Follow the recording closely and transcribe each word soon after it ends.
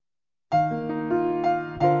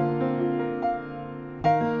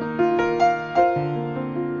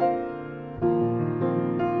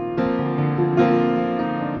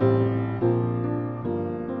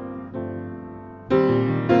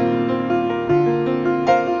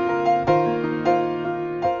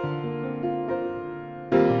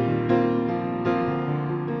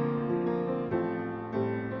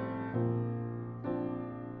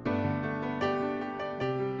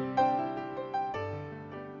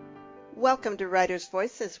Welcome to Writers'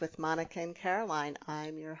 Voices with Monica and Caroline.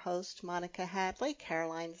 I'm your host, Monica Hadley.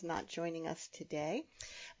 Caroline's not joining us today,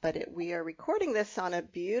 but we are recording this on a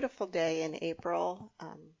beautiful day in April,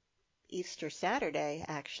 Easter Saturday,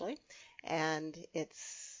 actually, and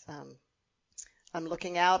I'm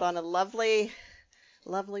looking out on a lovely,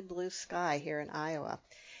 lovely blue sky here in Iowa.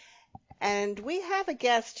 And we have a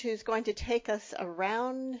guest who's going to take us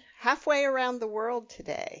halfway around the world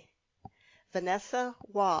today, Vanessa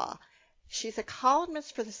Waugh. She's a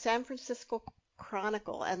columnist for the San Francisco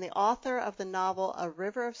Chronicle and the author of the novel A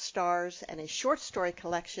River of Stars and a short story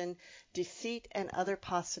collection, Deceit and Other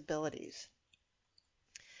Possibilities.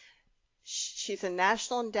 She's a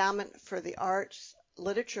National Endowment for the Arts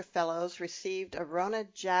Literature Fellows, received a Rona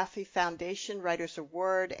Jaffe Foundation Writers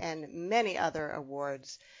Award, and many other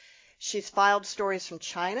awards. She's filed stories from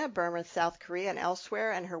China, Burma, South Korea, and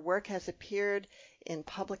elsewhere, and her work has appeared in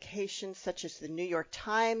publications such as the New York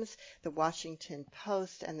Times, the Washington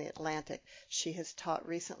Post, and the Atlantic. She has taught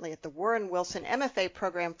recently at the Warren Wilson MFA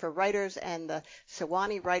program for writers and the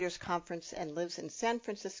Sewanee Writers Conference, and lives in San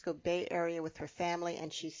Francisco Bay Area with her family.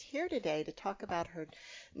 And she's here today to talk about her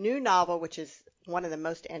new novel, which is one of the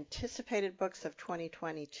most anticipated books of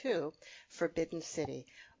 2022, Forbidden City.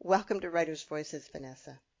 Welcome to Writers' Voices,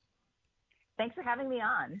 Vanessa. Thanks for having me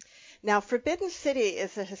on. Now, Forbidden City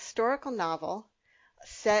is a historical novel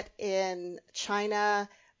set in China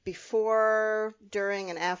before, during,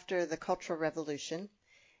 and after the Cultural Revolution.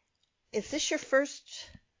 Is this your first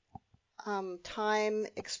time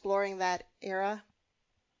exploring that era?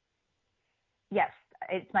 Yes,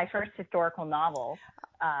 it's my first historical novel,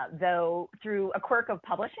 though through a quirk of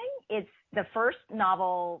publishing, it's the first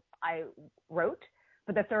novel I wrote,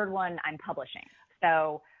 but the third one I'm publishing.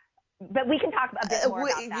 So, but we can talk a bit more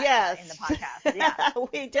about that in the podcast. Yeah.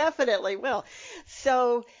 We definitely will.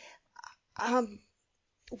 So,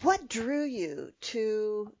 what drew you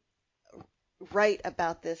to write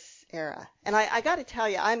about this era? And I got to tell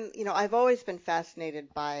you, I've always been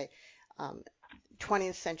fascinated by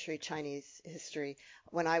 20th century Chinese history.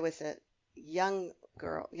 When I was a young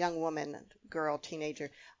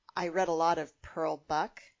teenager, I read a lot of Pearl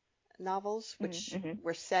Buck novels, which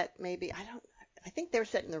were set I think they were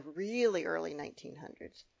set in the really early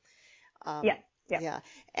 1900s. Yeah.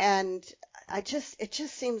 And it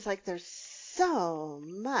just seems like there's so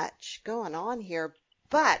much going on here,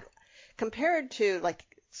 but compared to, like,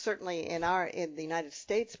 certainly in the United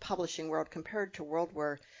States publishing world, compared to World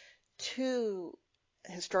War II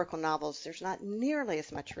historical novels, there's not nearly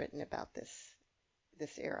as much written about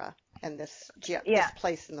this era and this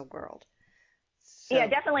place in the world. So, yeah,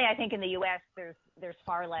 definitely. I think in the U.S. there's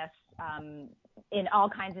far less in all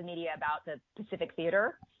kinds of media about the Pacific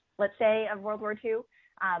theater, let's say, of World War II.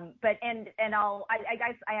 But I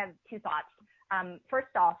guess I have two thoughts.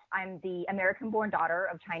 First off, I'm the American-born daughter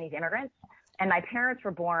of Chinese immigrants, and my parents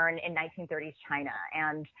were born in 1930s China.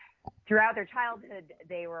 And throughout their childhood,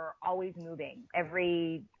 they were always moving.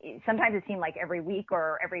 Sometimes it seemed like every week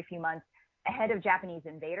or every few months ahead of Japanese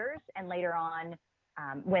invaders. And later on,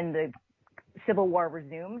 when the Civil War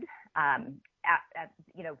resumed,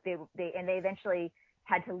 they eventually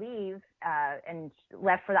had to leave and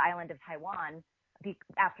left for the island of Taiwan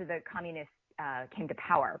after the communists came to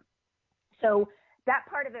power. So that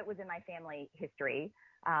part of it was in my family history.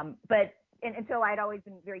 But so I'd always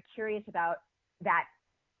been very curious about that,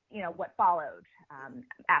 what followed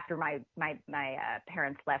after my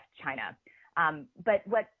parents left China. But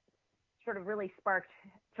what sort of really sparked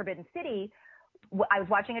Forbidden City, I was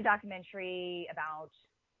watching a documentary about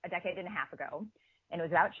a decade and a half ago, and it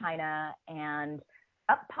was about China, and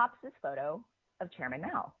up pops this photo of Chairman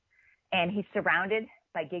Mao. And he's surrounded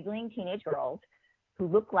by giggling teenage girls who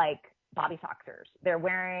look like Bobby Soxers. They're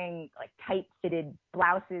wearing like tight-fitted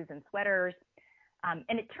blouses and sweaters. And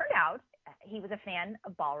it turned out he was a fan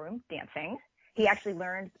of ballroom dancing. He actually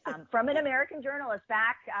learned from an American journalist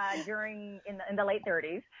back in the late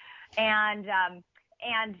 30s. And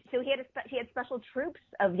so he had special troops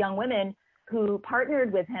of young women who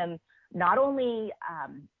partnered with him, not only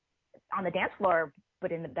on the dance floor,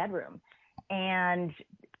 but in the bedroom. And,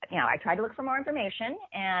 I tried to look for more information,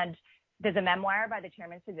 and there's a memoir by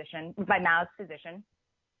by Mao's physician.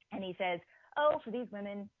 And he says, for these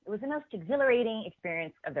women, it was the most exhilarating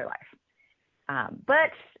experience of their life.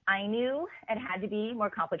 But I knew it had to be more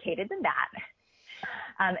complicated than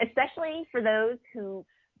that, especially for those who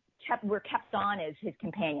were kept on as his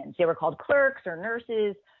companions. They were called clerks or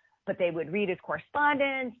nurses, but they would read his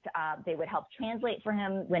correspondence. They would help translate for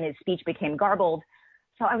him when his speech became garbled.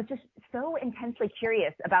 So I was just so intensely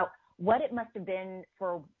curious about what it must have been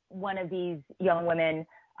for one of these young women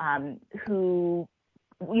who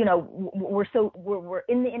were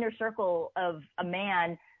in the inner circle of a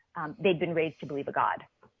man. They'd been raised to believe a God.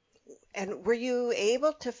 And were you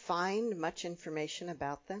able to find much information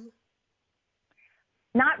about them?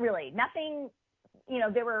 Not really. Nothing.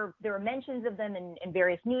 There were mentions of them in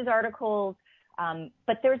various news articles,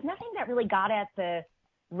 but there was nothing that really got at the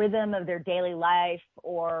rhythm of their daily life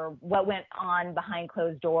or what went on behind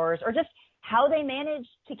closed doors or just how they managed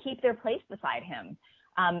to keep their place beside him.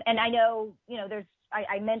 And I know,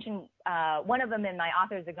 I mentioned one of them in my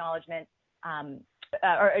author's acknowledgement,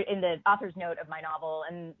 or in the author's note of my novel,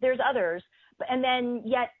 and there's others. And then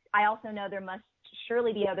yet I also know there must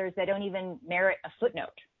surely be others that don't even merit a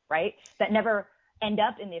footnote, right? That never end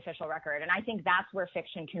up in the official record. And I think that's where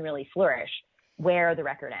fiction can really flourish, where the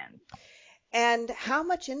record ends. And how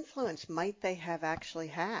much influence might they have actually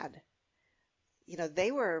had?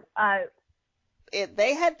 They were,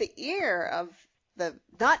 they had the ear of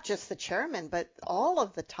not just the chairman, but all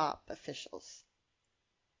of the top officials.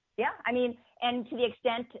 Yeah, I mean, and to the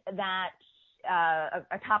extent that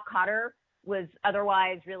a top cotter was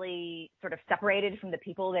otherwise really sort of separated from the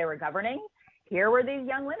people they were governing, here were these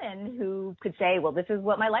young women who could say, well, this is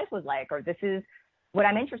what my life was like, or this is what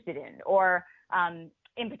I'm interested in. Or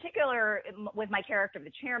in particular, with my character of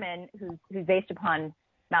the chairman, who's based upon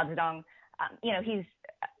Mao Zedong, he's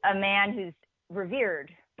a man who's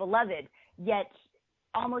revered, beloved, yet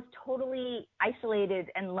almost totally isolated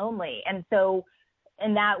and lonely. And so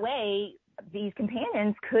in that way, these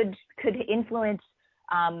companions could influence,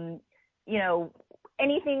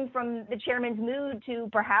 anything from the chairman's mood to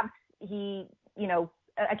perhaps a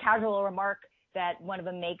casual remark that one of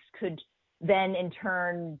them makes could then in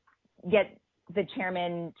turn get the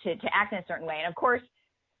chairman to act in a certain way. And of course,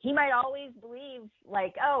 he might always believe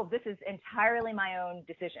like, oh, this is entirely my own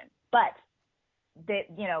decision. But that,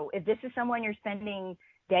 if this is someone you're spending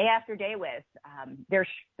day after day with,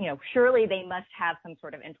 surely they must have some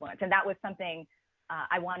sort of influence. And that was something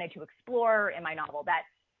I wanted to explore in my novel, that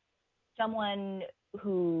someone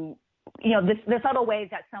who, the subtle ways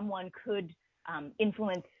that someone could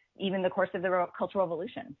influence even the course of the Cultural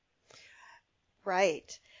Revolution.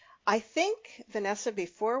 Right. I think, Vanessa,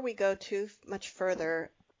 before we go too much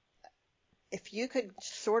further, if you could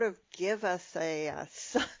sort of give us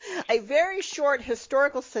a very short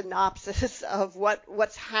historical synopsis of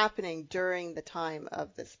what's happening during the time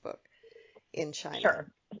of this book in China.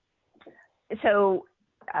 Sure. So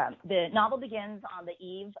the novel begins on the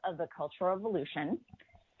eve of the Cultural Revolution,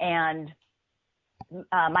 and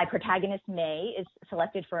my protagonist, May, is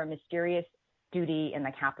selected for a mysterious duty in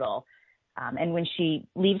the capital. And when she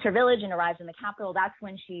leaves her village and arrives in the capital, that's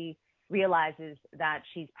when she realizes that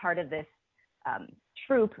she's part of this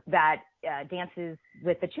troupe that dances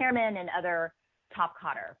with the chairman and other top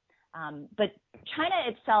cotter. But China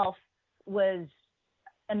itself was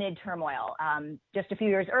amid turmoil. Just a few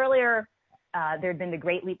years earlier, there had been the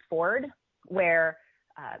Great Leap Forward, where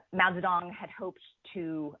Mao Zedong had hoped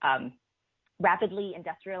to rapidly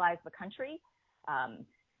industrialize the country.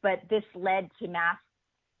 But this led to mass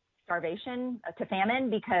starvation, to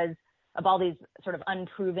famine, because of all these sort of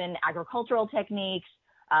unproven agricultural techniques.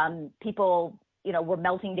 People, were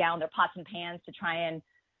melting down their pots and pans to try and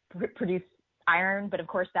produce iron. But of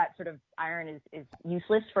course, that sort of iron is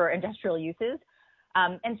useless for industrial uses.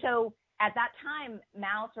 And so at that time,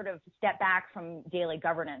 Mao sort of stepped back from daily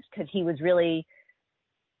governance because he was really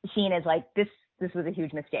seen as like, this was a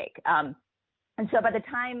huge mistake. And so by the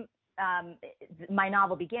time my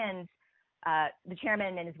novel begins, the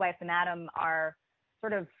chairman and his wife, the madam, are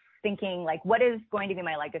sort of thinking like, what is going to be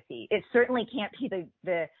my legacy? It certainly can't be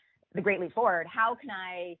the Great Leap Forward. How can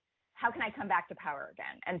I come back to power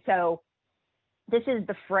again? And so this is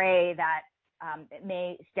the fray that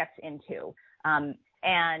May steps into.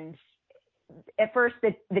 And at first,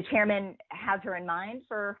 the chairman has her in mind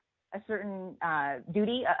for a certain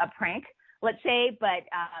duty, a prank, let's say, but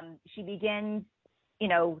she begins,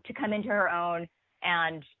 to come into her own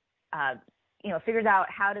and figures out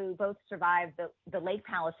how to both survive the lake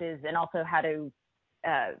palaces and also how to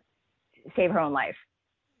save her own life.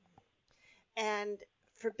 And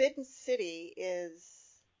Forbidden City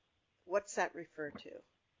what's that refer to?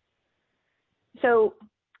 So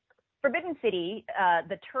Forbidden City,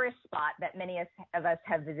 the tourist spot that many of us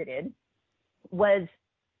have visited, was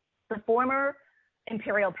the former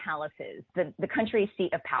imperial palaces, the country's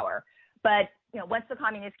seat of power. But once the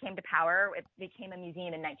communists came to power, it became a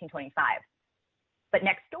museum in 1925. But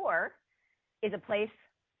next door is a place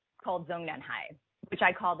called Zhongnanhai, which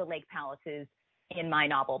I call the Lake Palaces in my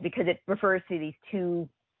novel, because it refers to these two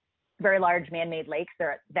very large man-made lakes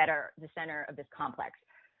that are the center of this complex.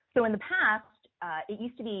 So in the past, it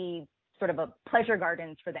used to be sort of a pleasure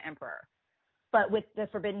gardens for the emperor. But with the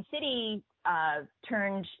Forbidden City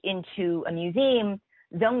turned into a museum,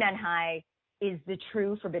 Zongnanhai is the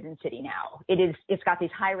true Forbidden City now. It's got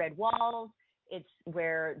these high red walls. It's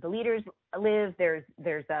where the leaders live. There's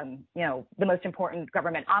the most important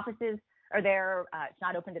government offices are there. It's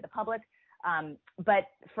not open to the public. But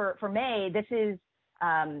for May, this is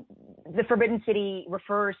the Forbidden City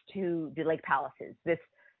refers to the lake palaces, this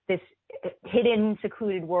hidden,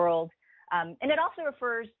 secluded world. And it also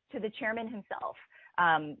refers to the chairman himself.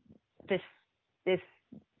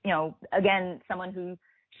 Again, someone who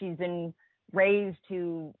she's been raised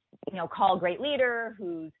to, call a great leader,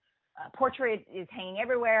 whose portrait is hanging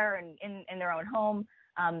everywhere and in their own home.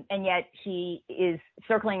 And yet she is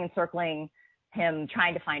circling him,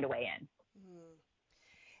 trying to find a way in.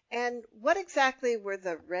 And what exactly were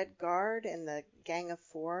the Red Guard and the Gang of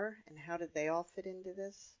Four, and how did they all fit into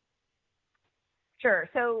this? Sure.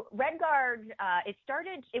 So Red Guard,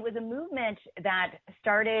 it was a movement that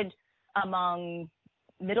started among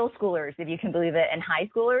middle schoolers, if you can believe it, and high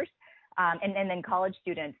schoolers, and then college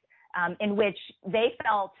students, in which they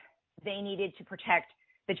felt they needed to protect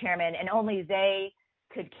the chairman, and only they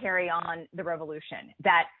could carry on the revolution.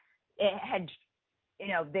 That it had,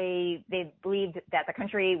 they believed that the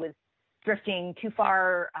country was drifting too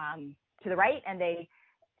far to the right, and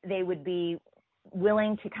they would be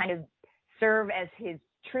willing to kind of serve as his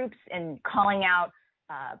troops in calling out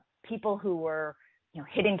people who were,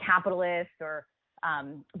 hidden capitalists or.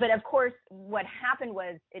 But of course, what happened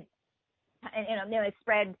was it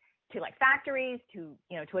spread to like factories,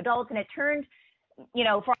 to adults, and it turned, for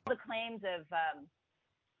all the claims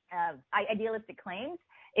of idealistic claims,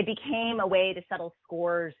 it became a way to settle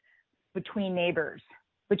scores between neighbors,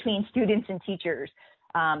 between students and teachers,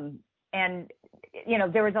 and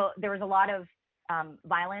there was a lot of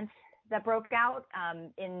violence that broke out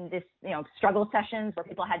in this struggle sessions where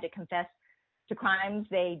people had to confess to crimes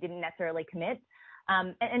they didn't necessarily commit.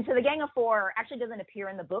 And so the Gang of Four actually doesn't appear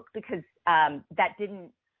in the book because that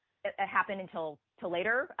didn't happen until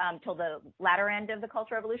later, till the latter end of the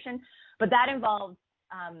Cultural Revolution. But that involved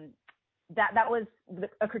that was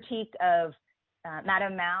a critique of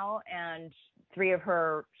Madame Mao and three of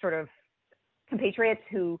her sort of compatriots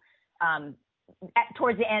who,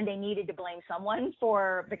 towards the end, they needed to blame someone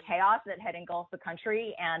for the chaos that had engulfed the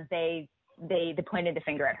country, and they pointed the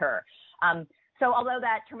finger at her. So although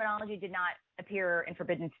that terminology did not appear in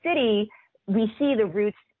Forbidden City, we see the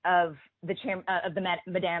roots of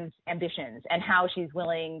Madame's ambitions and how she's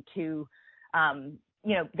willing to,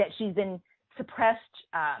 that she's been suppressed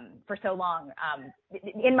for so long.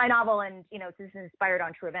 In my novel, and this is inspired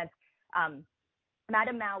on true events,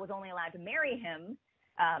 Madame Mao was only allowed to marry him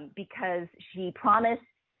because she promised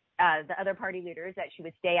the other party leaders that she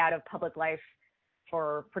would stay out of public life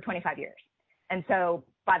for 25 years. And so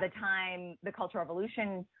by the time the Cultural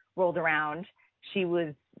Revolution rolled around, she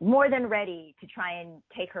was more than ready to try and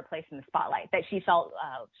take her place in the spotlight that she felt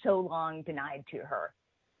so long denied to her.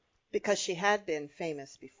 Because she had been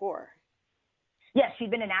famous before. Yes, she'd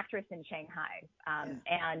been an actress in Shanghai.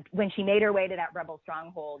 And when she made her way to that rebel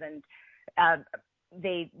stronghold, and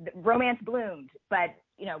the romance bloomed, but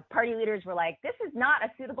party leaders were like, this is not a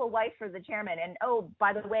suitable wife for the chairman. And oh,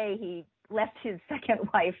 by the way, he left his second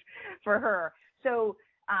wife for her. So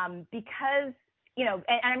because,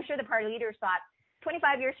 and I'm sure the party leaders thought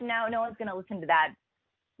 25 years from now, no one's going to listen to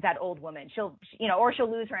that old woman. She'll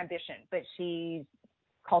lose her ambition, but she's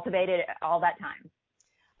cultivated it all that time.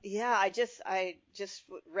 Yeah, I just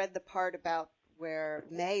read the part about where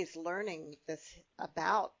May's learning this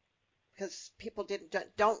about, because people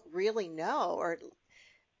don't really know, or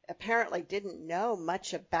apparently didn't know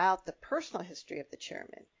much about the personal history of the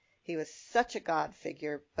chairman. He was such a god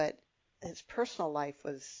figure, but his personal life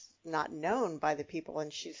was not known by the people,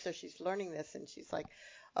 and she's learning this, and she's like,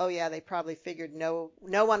 oh yeah, they probably figured no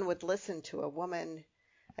one would listen to a woman,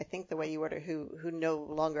 I think the way you word it, who no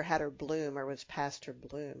longer had her bloom or was past her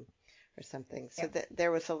bloom or something. So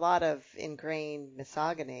there was a lot of ingrained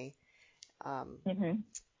misogyny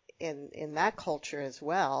in that culture as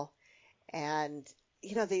well. And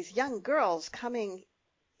these young girls coming,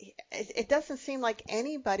 it doesn't seem like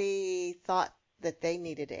anybody thought that they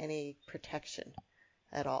needed any protection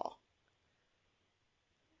at all.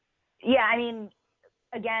 Yeah, I mean,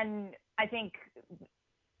 again, I think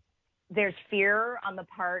there's fear on the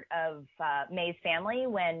part of May's family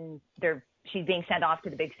when she's being sent off to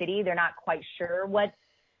the big city. They're not quite sure what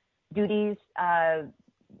duties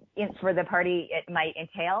for the party it might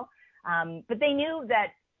entail. But they knew that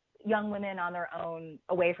young women on their own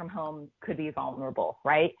away from home could be vulnerable,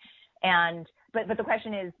 right? But the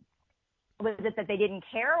question is, was it that they didn't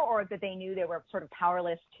care, or that they knew they were sort of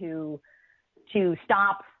powerless to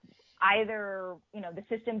stop either, the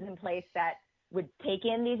systems in place that would take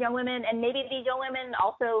in these young women? And maybe these young women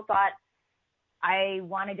also thought, I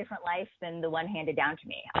want a different life than the one handed down to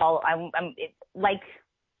me. It's like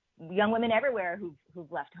young women everywhere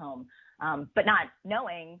who've left home, but not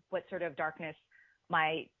knowing what sort of darkness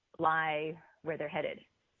might lie where they're headed.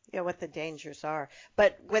 Yeah, what the dangers are.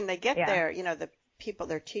 But when they get Yeah. there, the people,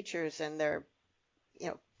 their teachers and their,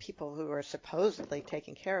 people who are supposedly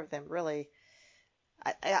taking care of them, really,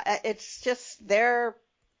 it's just they're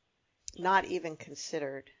not even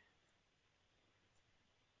considered.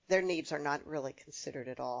 Their needs are not really considered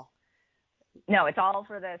at all. No, it's all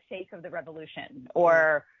for the sake of the revolution,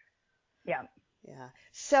 or, yeah. Yeah.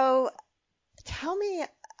 So tell me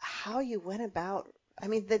how you went about. I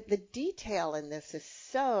mean, the detail in this is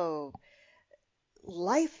so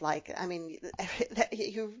lifelike. I mean,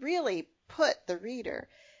 you really put the reader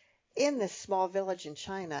in this small village in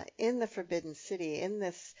China, in the Forbidden City, in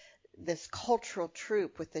this cultural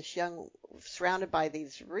troupe with this surrounded by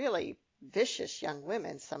these really vicious young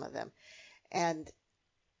women, some of them. And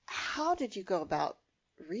how did you go about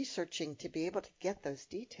researching to be able to get those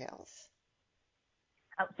details?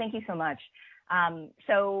 Oh, thank you so much.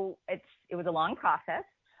 So it was a long process,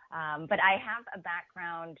 but I have a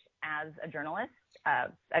background as a journalist.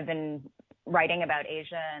 I've been writing about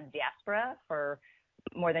Asia and diaspora for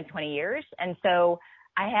more than 20 years. And so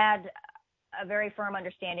I had a very firm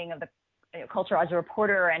understanding of the culture as a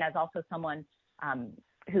reporter, and as also someone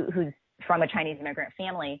who's from a Chinese immigrant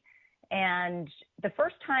family. And the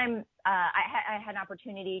first time I had an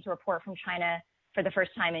opportunity to report from China for the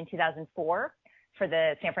first time in 2004 for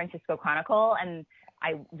the San Francisco Chronicle, and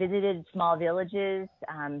I visited small villages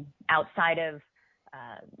outside of,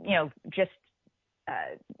 in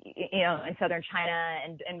southern China,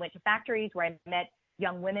 and went to factories where I met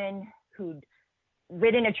young women who'd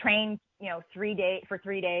ridden a train, 3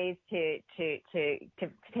 days to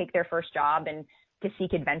take their first job and to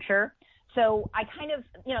seek adventure. So I kind of,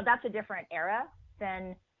 that's a different era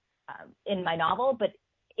than in my novel, but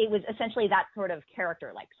it was essentially that sort of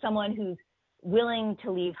character, like someone who's willing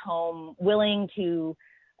to leave home, willing to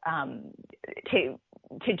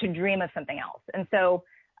dream of something else. And so,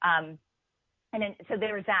 so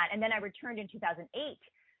there was that. And then I returned in 2008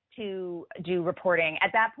 to do reporting.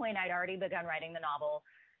 At that point, I'd already begun writing the novel.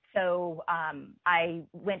 So I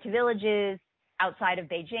went to villages outside of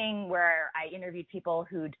Beijing where I interviewed people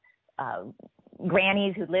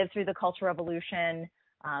grannies who'd lived through the Cultural Revolution.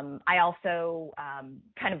 I also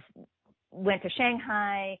kind of went to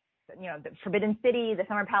Shanghai, the Forbidden City, the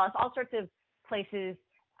Summer Palace, all sorts of places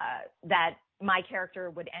that my character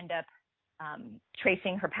would end up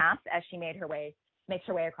tracing her path as she makes her way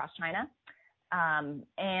across China.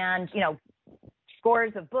 And,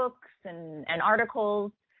 scores of books and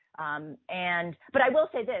articles. But I will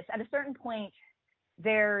say this, at a certain point,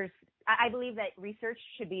 I believe that research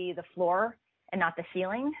should be the floor and not the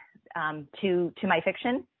ceiling to my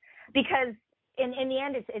fiction, because in the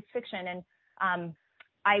end, it's fiction. And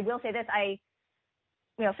I will say this, I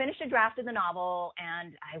finished a draft of the novel,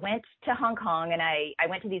 and I went to Hong Kong, and I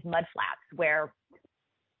went to these mud flats where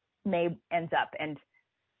May ends up, and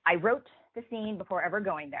I wrote the scene before ever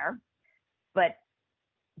going there. But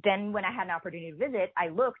then when I had an opportunity to visit, I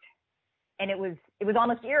looked, and it was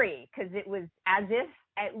almost eerie, because it was as if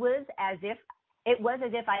I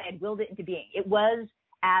had willed it into being. It was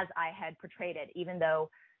as I had portrayed it, even though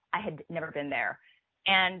I had never been there.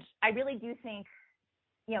 And I really do think,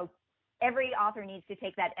 every author needs to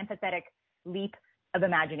take that empathetic leap of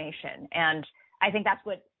imagination. And I think that's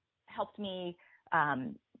what helped me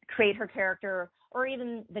create her character, or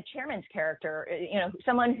even the chairman's character,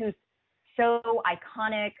 someone who's so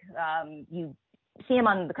iconic. You see him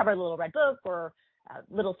on the cover of the Little Red Book, or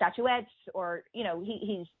little statuettes, or,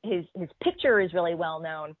 his picture is really well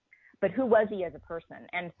known, but who was he as a person?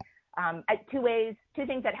 And two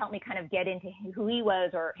things that helped me kind of get into who he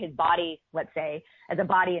was, or his body, let's say, as a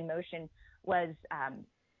body in motion, was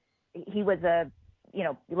he was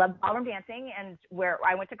he loved ballroom dancing, and where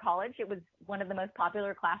I went to college, it was one of the most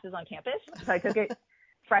popular classes on campus. So I took it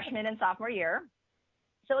freshman and sophomore year.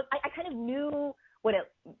 So I kind of knew what it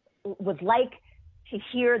was like to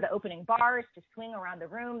hear the opening bars, to swing around the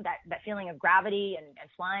room, that feeling of gravity and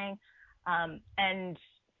flying. And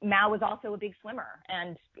Mao was also a big swimmer.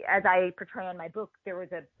 And as I portray in my book, there was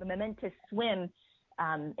a momentous swim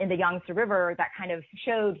in the Yangtze River that kind of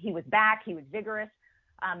showed he was back, he was vigorous.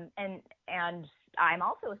 And I'm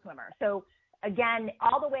also a swimmer. So again,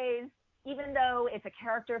 all the ways, even though it's a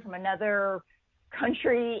character from another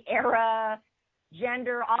country, era,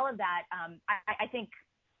 gender, all of that. I think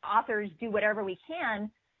authors do whatever we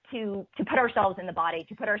can to put ourselves in the body,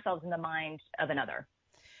 to put ourselves in the mind of another.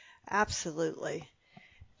 Absolutely.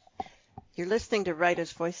 You're listening to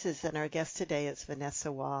Writers' Voices, and our guest today is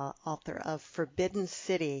Vanessa Waugh, author of Forbidden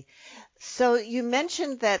City. So you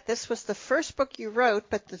mentioned that this was the first book you wrote,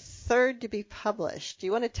 but the third to be published. Do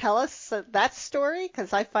you want to tell us that story?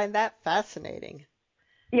 Because I find that fascinating.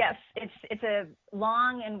 Yes, it's a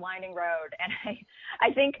long and winding road, and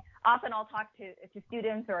I think often I'll talk to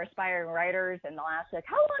students or aspiring writers, and they'll ask, like,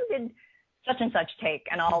 how long did such and such take?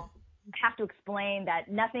 And I'll have to explain that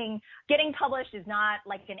getting published is not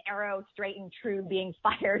like an arrow straight and true being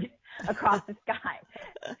fired across the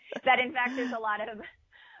sky. That in fact there's a lot of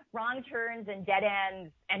wrong turns and dead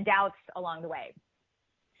ends and doubts along the way.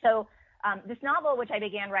 So this novel, which I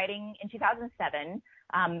began writing in 2007,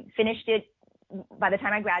 finished it by the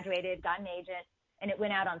time I graduated, got an agent, and it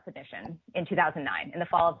went out on submission in 2009, in the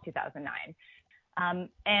fall of 2009.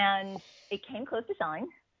 And it came close to selling,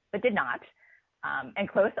 but did not. And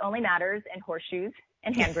close only matters in horseshoes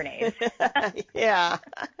and hand grenades. Yeah.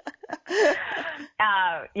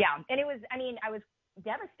 Yeah. And it was, I was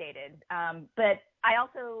devastated. But I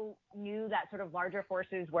also knew that sort of larger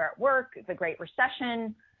forces were at work, the Great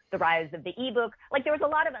Recession, the rise of the ebook. Like there was a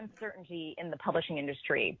lot of uncertainty in the publishing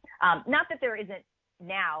industry. Not that there isn't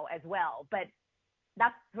now as well, but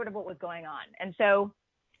that's sort of what was going on. And so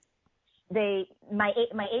my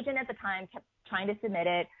agent at the time kept trying to submit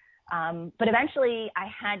it. But eventually I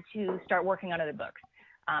had to start working on other books.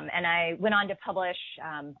 And I went on to publish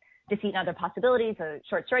Deceit and Other Possibilities, a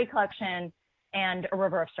short story collection, and A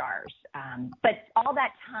River of Stars. But all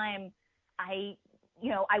that time, I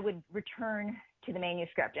would return to the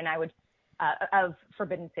manuscript and I would, of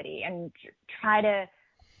Forbidden City, and try to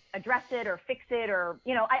address it or fix it, or,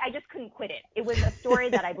 I just couldn't quit it. It was a story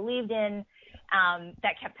that I believed in,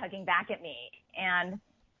 that kept tugging back at me. And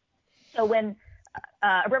so when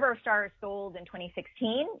A River of Stars sold in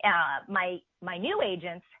 2016, my new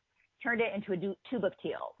agents turned it into a two-book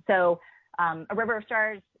deal. So A River of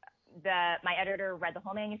Stars, my editor read the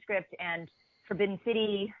whole manuscript, and Forbidden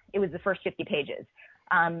City, it was the first 50 pages.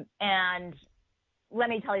 And let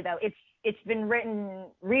me tell you, though, it's been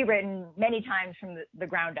rewritten many times from the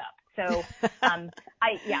ground up. So,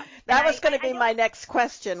 That was going to be my next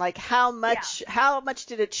question. Like, how much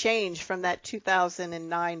did it change from that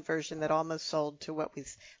 2009 version that almost sold to what we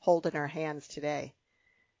hold in our hands today?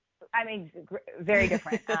 Very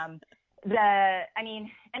different. But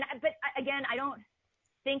again, I don't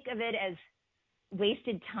think of it as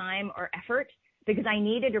wasted time or effort, because I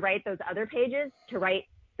needed to write those other pages to write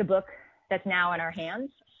the book that's now in our hands.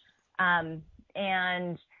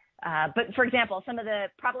 But for example,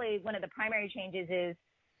 probably one of the primary changes is,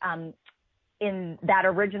 in that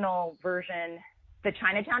original version, the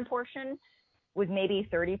Chinatown portion was maybe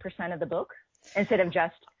 30% of the book instead of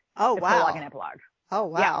just the prologue and epilogue. Oh,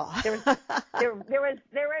 wow. Yeah, there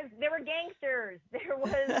were gangsters. There was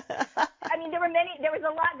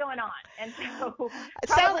a lot going on. And so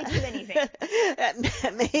probably too many things.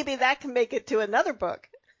 Maybe that can make it to another book.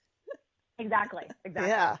 Exactly.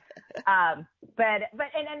 Yeah. But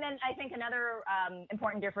then I think another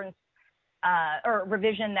important difference or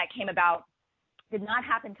revision that came about did not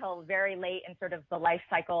happen until very late in sort of the life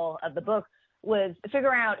cycle of the book, was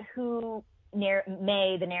figuring out who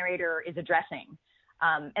May, the narrator, is addressing.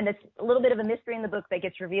 And it's a little bit of a mystery in the book that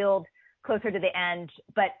gets revealed closer to the end.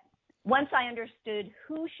 But once I understood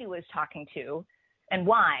who she was talking to and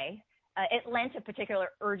why, it lent a particular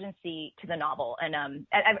urgency to the novel. And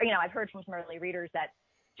I've heard from some early readers that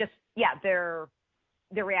just their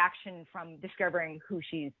reaction from discovering who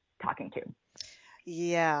she's talking to.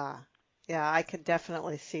 Yeah, I could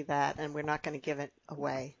definitely see that, and we're not going to give it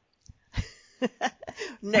away.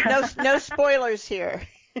 No spoilers here.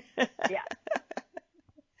 Yeah.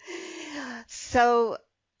 So,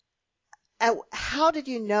 how did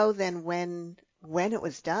you know then when it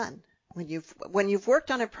was done? When you've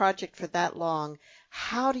worked on a project for that long,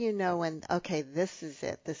 how do you know when, okay, this is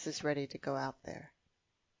it, this is ready to go out there?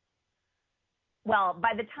 Well,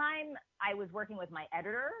 by the time I was working with my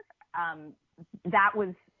editor, that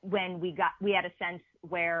was when we had a sense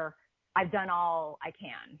where I've done all I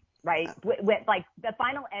can, right? With like the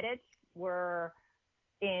final edits were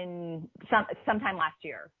in sometime last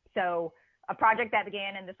year. So a project that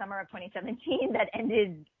began in the summer of 2017 that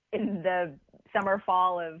ended in the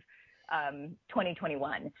fall of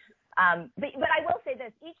 2021. But I will say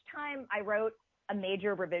this: each time I wrote a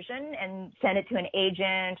major revision and sent it to an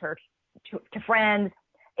agent or to friends,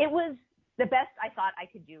 it was the best I thought I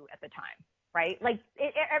could do at the time, right? Like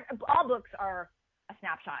all books are a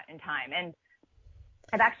snapshot in time, and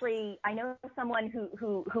I know someone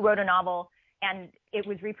who wrote a novel and it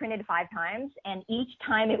was reprinted 5 times, and each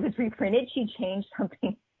time it was reprinted, she changed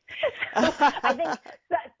something. So I think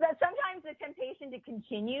that sometimes the temptation to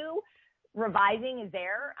continue revising is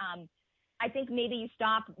there. I think maybe you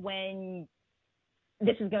stop when,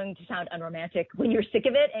 this is going to sound unromantic, when you're sick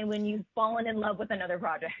of it and when you've fallen in love with another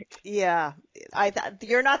project. Yeah,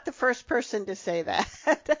 you're not the first person to say that.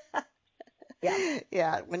 Yeah.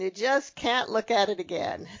 Yeah, when you just can't look at it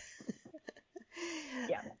again.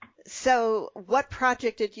 Yeah. So, what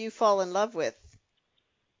project did you fall in love with?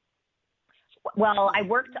 Well, I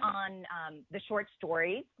worked on the short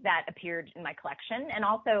stories that appeared in my collection, and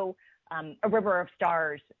also A River of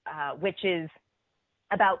Stars, which is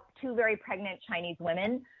about 2 very pregnant Chinese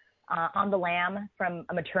women on the lam from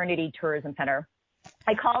a maternity tourism center.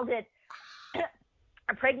 I called it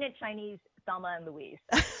A Pregnant Chinese Thelma and Louise.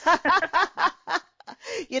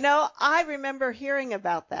 I remember hearing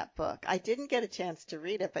about that book. I didn't get a chance to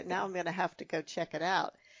read it, but now I'm going to have to go check it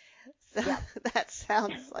out. So Yeah. that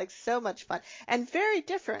sounds like so much fun and very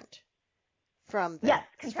different from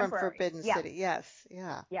from Forbidden City. Yes,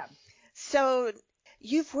 yeah. Yeah. So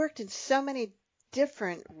you've worked in so many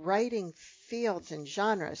different writing fields and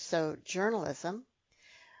genres. So journalism,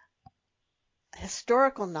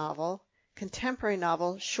 historical novel, contemporary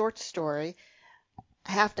novel, short story.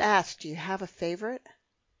 I have to ask, do you have a favorite?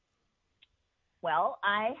 Well,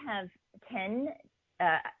 I have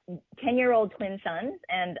 10-year-old twin sons,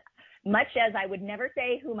 and much as I would never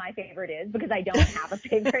say who my favorite is because I don't have a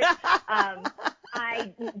favorite,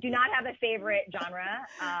 I do not have a favorite genre.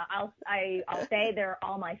 I'll say they're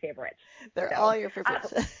all my favorites. They're all your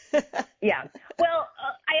favorites. Yeah. Well,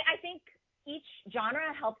 I think each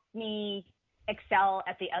genre helps me excel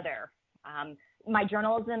at the other. My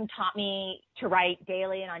journalism taught me to write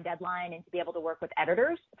daily and on deadline and to be able to work with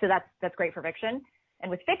editors. So that's great for fiction. And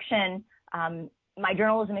with fiction, my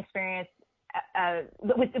journalism experience,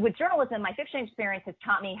 with journalism, my fiction experience has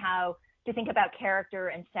taught me how to think about character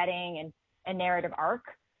and setting and narrative arc.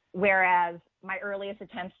 Whereas my earliest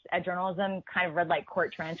attempts at journalism kind of read like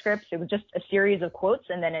court transcripts. It was just a series of quotes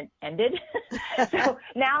and then it ended. So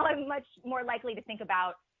now I'm much more likely to think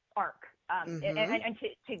about arc. And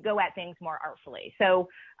to go at things more artfully. So,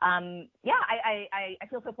 I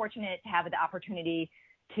feel so fortunate to have the opportunity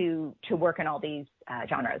to work in all these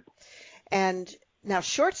genres. And now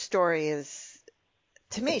short story is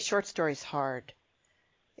hard.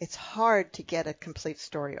 It's hard to get a complete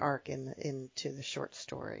story arc into the short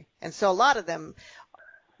story. And so a lot of them,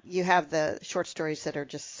 you have the short stories that are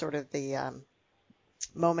just sort of the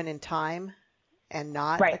moment in time and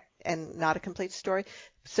not a complete story.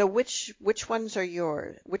 So which ones are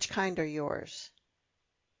yours? Which kind are yours?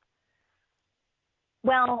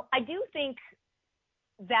 Well, I do think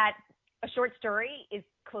that a short story is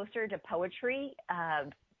closer to poetry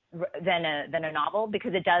than a novel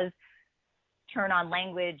because it does turn on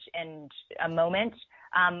language and a moment.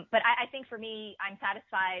 But I think for me, I'm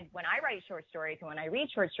satisfied when I write short stories and when I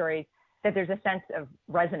read short stories that there's a sense of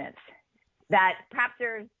resonance, that perhaps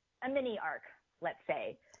there's a mini arc, let's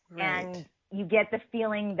say, and you get the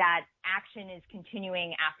feeling that action is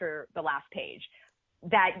continuing after the last page,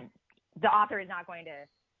 that the author is not going to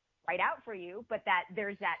write out for you, but that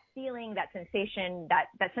there's that feeling, that sensation,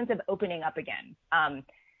 that sense of opening up again.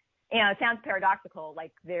 It sounds paradoxical,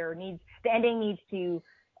 like the ending needs to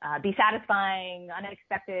be satisfying,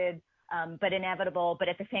 unexpected, but inevitable. But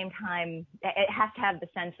at the same time, it has to have the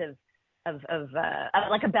sense of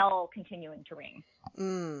like a bell continuing to ring.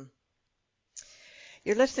 Mm.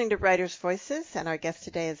 You're listening to Writers' Voices, and our guest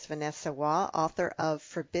today is Vanessa Waugh, author of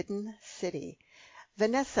Forbidden City.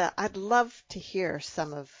 Vanessa, I'd love to hear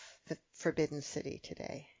some of the Forbidden City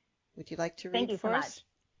today. Would you like to read Thank you for so us? Much.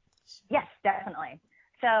 Yes, definitely.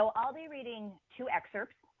 So I'll be reading 2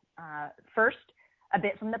 excerpts. First, a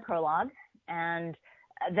bit from the prologue, and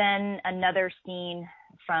then another scene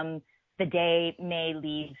from the day May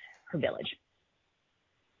leaves her village.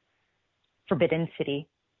 Forbidden City.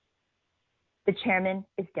 The chairman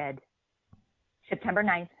is dead. September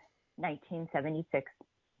 9th, 1976.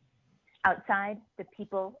 Outside, the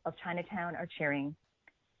people of Chinatown are cheering.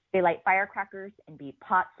 They light firecrackers and beat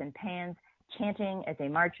pots and pans, chanting as they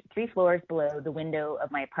march 3 floors below the window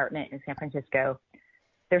of my apartment in San Francisco.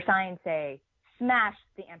 Their signs say, "Smash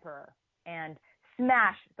the emperor," and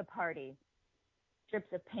 "Smash the party."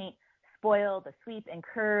 Strips of paint spoil the sweep and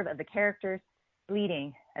curve of the characters,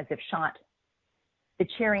 bleeding as if shot. The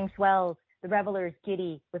cheering swells, the revelers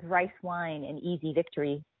giddy with rice wine and easy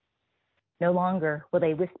victory. No longer will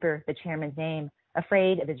they whisper the chairman's name,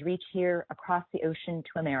 afraid of his reach here across the ocean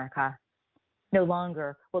to America. No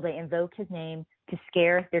longer will they invoke his name to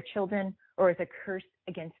scare their children, or as a curse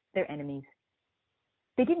against their enemies.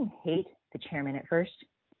 They didn't hate the chairman at first.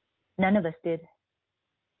 None of us did.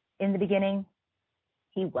 In the beginning,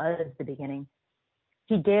 he was the beginning.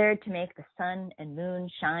 He dared to make the sun and moon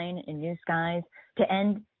shine in new skies, to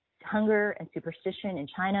end hunger and superstition in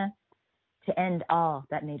China, to end all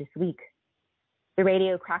that made us weak. The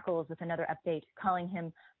radio crackles with another update, calling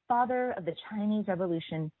him father of the Chinese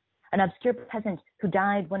Revolution, an obscure peasant who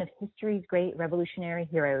died one of history's great revolutionary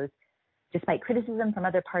heroes. Despite criticism from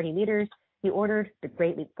other party leaders, he ordered the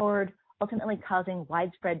Great Leap Forward, ultimately causing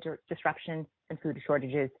widespread disruption and food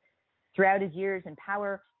shortages. Throughout his years in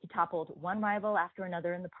power, he toppled one rival after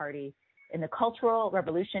another in the party. In the Cultural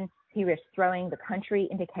Revolution, he risked throwing the country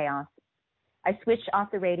into chaos. I switched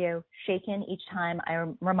off the radio, shaken each time I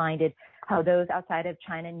am reminded how those outside of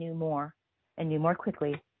China knew more, and knew more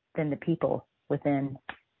quickly than the people within.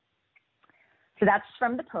 So that's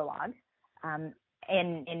from the prologue in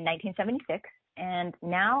 1976. And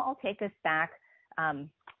now I'll take us back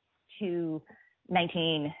to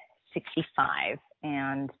 1965.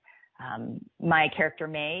 And my character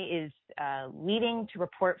May is leaving to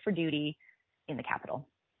report for duty in the Capitol.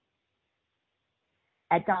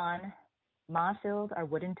 At dawn, Ma filled our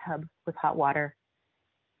wooden tub with hot water.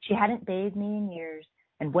 She hadn't bathed me in years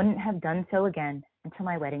and wouldn't have done so again until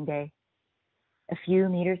my wedding day. A few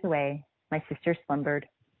meters away, my sister slumbered.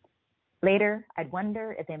 Later, I'd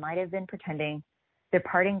wonder if they might have been pretending their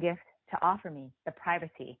parting gift to offer me the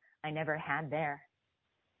privacy I never had there.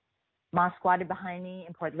 Ma squatted behind me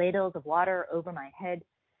and poured ladles of water over my head,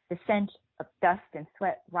 the scent of dust and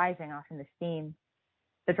sweat rising off in the steam.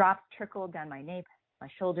 The drops trickled down my nape, my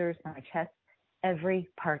shoulders, my chest, every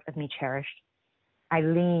part of me cherished. I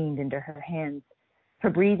leaned into her hands. Her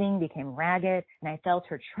breathing became ragged, and I felt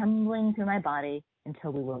her trembling through my body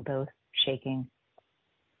until we were both shaking.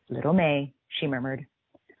 Little May, she murmured.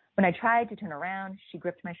 When I tried to turn around, she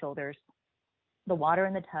gripped my shoulders. The water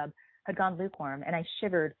in the tub had gone lukewarm, and I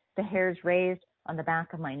shivered, the hairs raised on the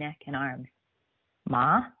back of my neck and arms.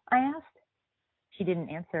 Ma? I asked. She didn't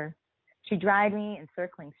answer. She dried me in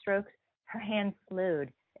circling strokes. Her hands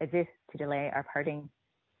slowed as if to delay our parting.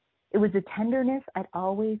 It was the tenderness I'd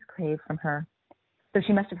always craved from her. Though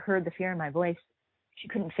she must have heard the fear in my voice, she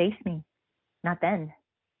couldn't face me. Not then.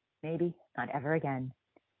 Maybe not ever again.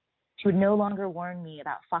 She would no longer warn me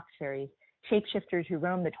about fox fairies, shapeshifters who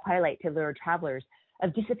roam the twilight to lure travelers,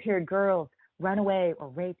 of disappeared girls, run away or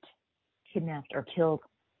raped, kidnapped or killed.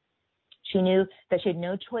 She knew that she had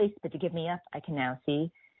no choice but to give me up, I can now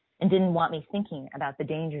see, and didn't want me thinking about the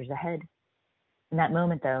dangers ahead. In that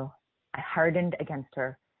moment, though, I hardened against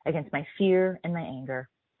her, against my fear and my anger.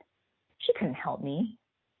 She couldn't help me,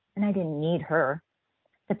 and I didn't need her.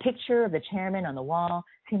 The picture of the chairman on the wall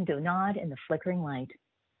seemed to nod in the flickering light.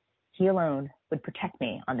 He alone would protect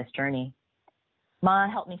me on this journey. Ma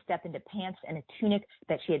helped me step into pants and a tunic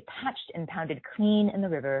that she had patched and pounded clean in the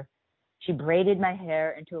river. She braided my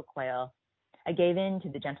hair into a coil. I gave in to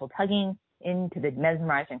the gentle tugging, into the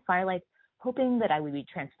mesmerizing firelight, hoping that I would be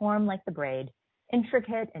transformed like the braid,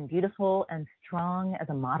 intricate and beautiful and strong as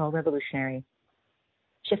a model revolutionary.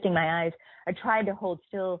 Shifting my eyes, I tried to hold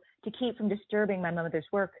still to keep from disturbing my mother's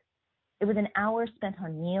work. It was an hour spent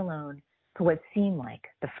on me alone for what seemed like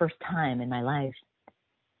the first time in my life.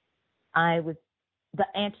 The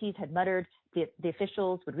aunties had muttered the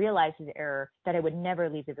officials would realize his error, that I would never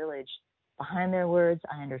leave the village. Behind their words,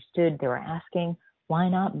 I understood they were asking, why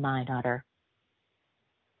not my daughter?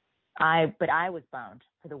 But I was bound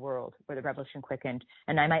for the world where the revolution quickened,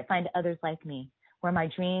 and I might find others like me, where my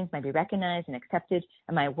dreams might be recognized and accepted,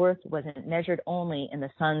 and my worth wasn't measured only in the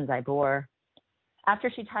sons I bore. After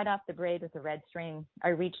she tied off the braid with the red string, I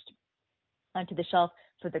reached onto the shelf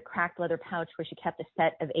for the cracked leather pouch where she kept a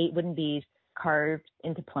set of 8 wooden beads carved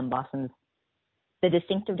into plum blossoms. The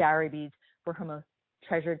distinctive dowry beads were her most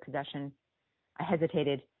treasured possession. I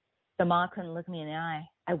hesitated. The Ma couldn't look me in the eye.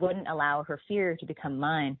 I wouldn't allow her fear to become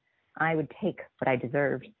mine. I would take what I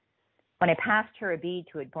deserved. When I passed her a bead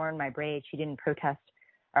to adorn my braid, she didn't protest.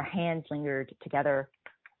 Our hands lingered together.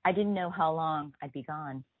 I didn't know how long I'd be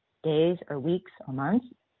gone, days or weeks or months.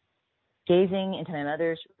 Gazing into my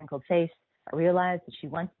mother's wrinkled face, I realized that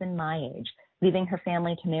she'd once been my age, leaving her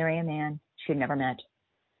family to marry a man she had never met.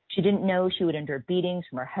 She didn't know she would endure beatings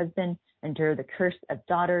from her husband, endure the curse of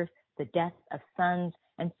daughters, the death of sons,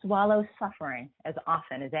 and swallow suffering as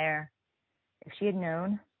often as air. If she had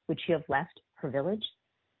known, would she have left her village?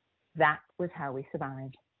 That was how we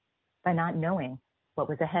survived, by not knowing what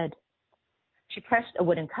was ahead. She pressed a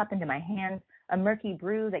wooden cup into my hands, a murky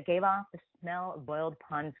brew that gave off the smell of boiled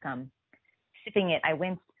pond scum. Sipping it, I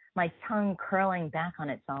winced, my tongue curling back on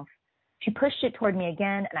itself. She pushed it toward me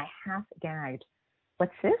again, and I half gagged.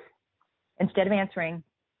 What's this? Instead of answering,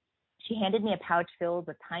 she handed me a pouch filled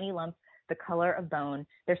with tiny lumps the color of bone,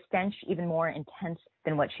 their stench even more intense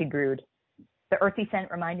than what she'd brewed. The earthy scent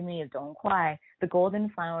reminded me of Dong Quai, the golden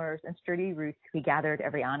flowers and sturdy roots we gathered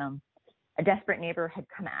every autumn. A desperate neighbor had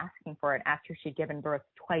come asking for it after she'd given birth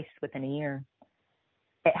twice within a year.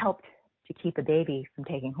 It helped to keep a baby from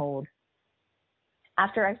taking hold.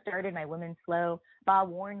 After I started my women's flow, Ba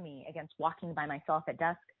warned me against walking by myself at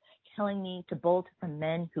dusk, telling me to bolt from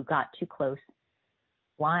men who got too close.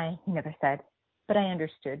 Why, he never said, but I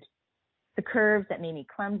understood. The curves that made me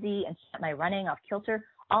clumsy and set my running off kilter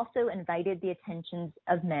also invited the attentions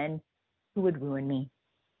of men who would ruin me.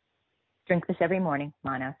 Drink this every morning,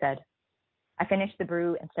 Ma now said. I finished the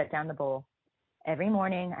brew and set down the bowl. Every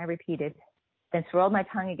morning, I repeated, then swirled my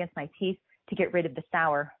tongue against my teeth to get rid of the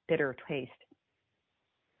sour, bitter taste.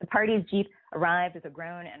 The party's jeep arrived with a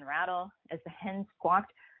groan and rattle. As the hen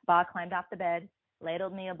squawked, Ba climbed off the bed,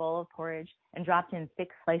 ladled me a bowl of porridge, and dropped in thick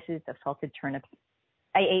slices of salted turnips.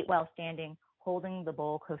 I ate while standing, holding the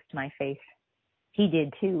bowl close to my face. He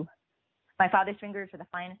did too. My father's fingers were the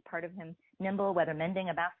finest part of him, nimble whether mending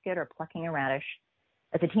a basket or plucking a radish.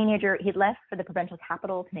 As a teenager, he'd left for the provincial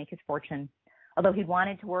capital to make his fortune. Although he'd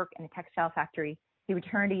wanted to work in a textile factory, he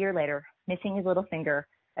returned a year later, missing his little finger,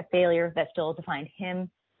 a failure that still defined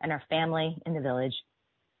him and our family in the village.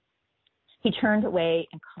 He turned away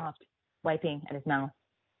and coughed, wiping at his mouth.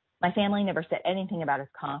 My family never said anything about his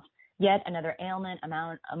cough, yet another ailment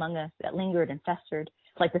among us that lingered and festered,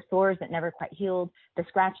 like the sores that never quite healed, the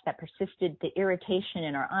scratch that persisted, the irritation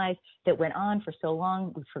in our eyes that went on for so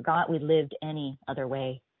long we forgot we lived any other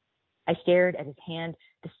way. I stared at his hand,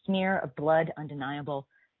 the smear of blood undeniable,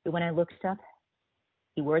 but when I looked up,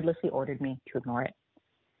 he wordlessly ordered me to ignore it.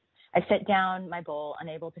 I set down my bowl,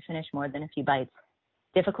 unable to finish more than a few bites.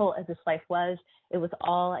 Difficult as this life was, it was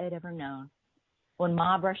all I had ever known. When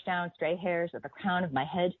Ma brushed down stray hairs at the crown of my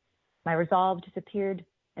head, my resolve disappeared,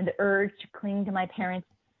 and the urge to cling to my parents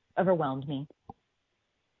overwhelmed me.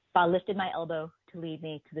 Ba lifted my elbow to lead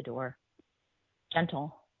me to the door.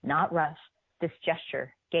 Gentle, not rough, this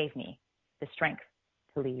gesture gave me the strength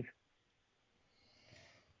to leave.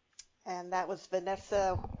 And that was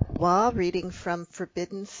Vanessa Waugh reading from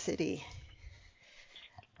Forbidden City.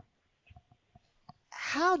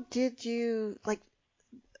 How did you,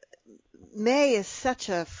 May is such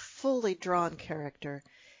a fully drawn character,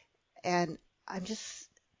 and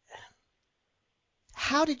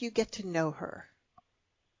how did you get to know her?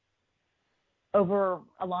 Over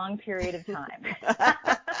a long period of time.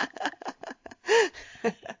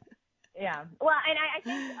 Yeah. Well, and I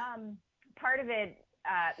think part of it,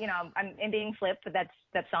 I'm being flipped, but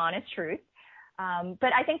that's honest truth.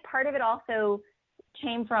 But I think part of it also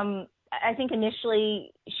came from, I think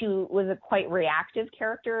initially she was a quite reactive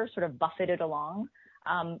character, sort of buffeted along.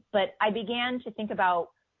 But I began to think about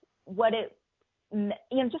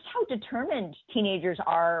just how determined teenagers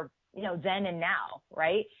are, then and now,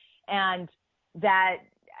 right? And that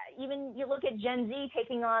even you look at Gen Z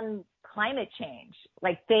taking on climate change,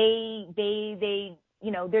 like they,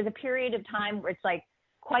 there's a period of time where it's like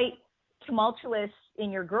quite tumultuous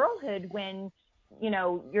in your girlhood when,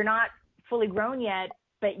 you're not fully grown yet,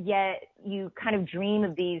 but yet you kind of dream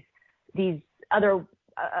of these other,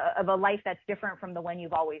 of a life that's different from the one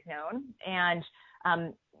you've always known. And,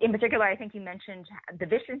 in particular, I think you mentioned the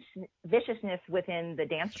viciousness within the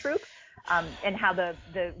dance troupe, and how the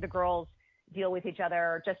girls deal with each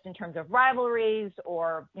other just in terms of rivalries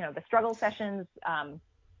or, the struggle sessions,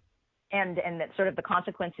 and that sort of the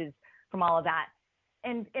consequences from all of that.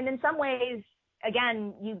 And in some ways,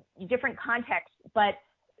 again, you different contexts, but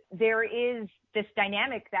there is this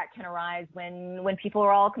dynamic that can arise when people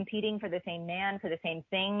are all competing for the same man, for the same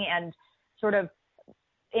thing, and sort of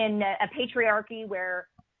in a patriarchy where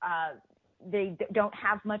they don't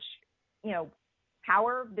have much,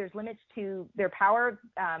 power. There's limits to their power.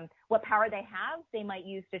 What power they have, they might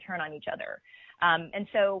use to turn on each other. And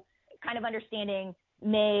so kind of understanding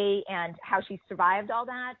May and how she survived all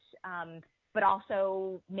that, but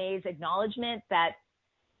also May's acknowledgement that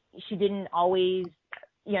she didn't always,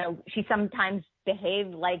 she sometimes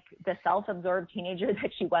behaved like the self-absorbed teenager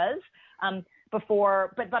that she was,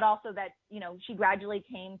 before, but also that, she gradually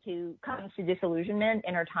comes to disillusionment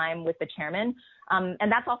in her time with the chairman.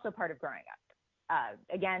 And that's also part of growing up.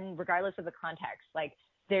 Again, regardless of the context, like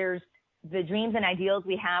there's the dreams and ideals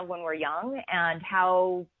we have when we're young and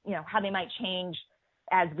how they might change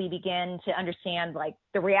as we begin to understand like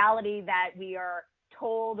the reality that we are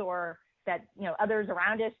told or that, others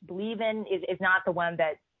around us believe in is not the one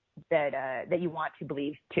that you want to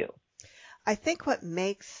believe too. I think what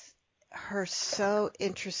makes her so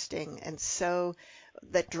interesting and so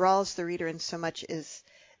that draws the reader in so much is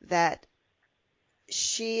that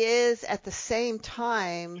she is at the same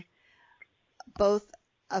time both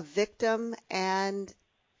a victim and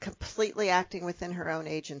completely acting within her own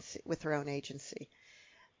agency, with her own agency.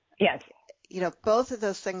 Yes. You know, both of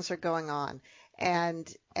those things are going on, and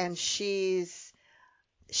she's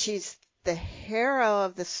the hero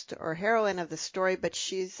of the or heroine of the story, but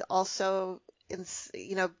she's also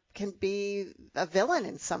can be a villain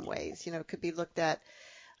in some ways. You know, could be looked at.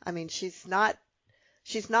 I mean, she's not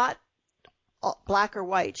black or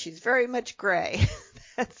white. She's very much gray.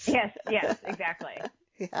 Yes, exactly.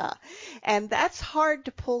 Yeah. And that's hard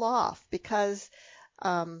to pull off because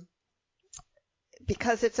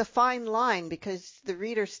it's a fine line, because the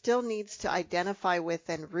reader still needs to identify with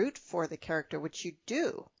and root for the character, which you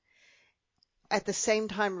do, at the same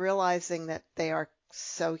time realizing that they are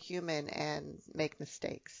so human and make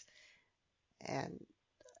mistakes. And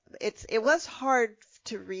it was hard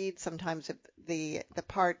to read sometimes the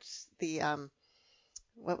parts,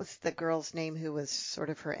 what was the girl's name who was sort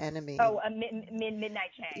of her enemy? Oh,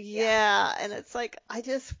 Midnight Chang. Yeah, and it's like I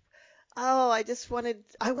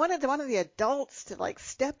wanted one of the adults to like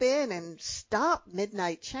step in and stop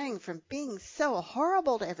Midnight Chang from being so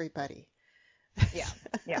horrible to everybody. Yeah.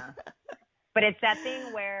 But it's that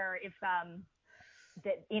thing where if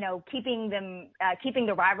that keeping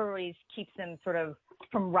the rivalries keeps them sort of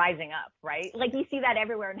from rising up, right? Like you see that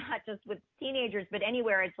everywhere, not just with teenagers, but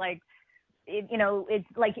anywhere. It's like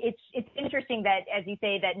it's interesting that, as you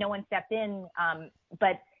say, that no one stepped in,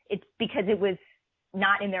 but it's because it was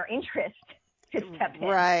not in their interest to step in.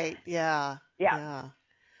 Right. Yeah.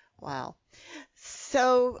 Wow.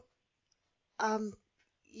 So,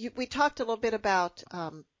 we talked a little bit about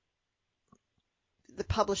the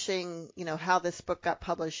publishing, how this book got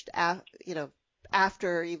published,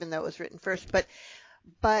 after, even though it was written first,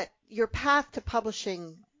 but your path to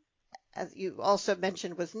publishing, as you also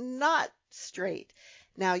mentioned, was not straight.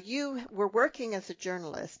 Now, you were working as a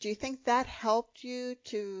journalist. Do you think that helped you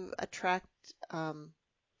to attract an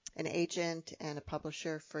agent and a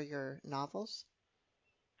publisher for your novels?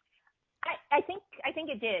 I think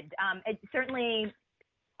it did. It certainly,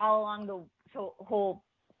 all along the whole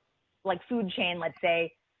food chain, let's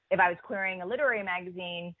say, if I was querying a literary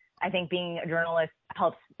magazine, I think being a journalist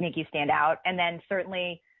helps make you stand out. And then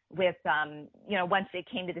certainly with, once it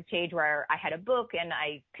came to the stage where I had a book and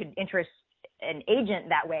I could interest an agent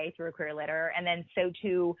that way through a query letter, and then so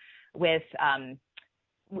too with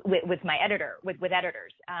my editor, with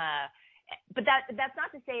editors. But that's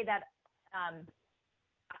not to say that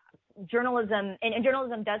journalism, and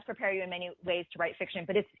journalism does prepare you in many ways to write fiction,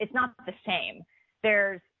 but it's not the same.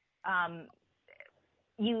 There's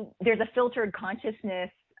a filtered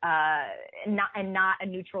consciousness, and not a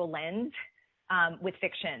neutral lens with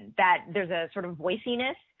fiction. That there's a sort of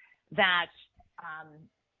voiciness that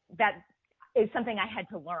is something I had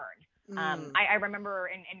to learn. I remember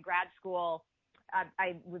in grad school,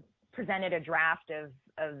 I was presented a draft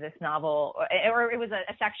of this novel, or it was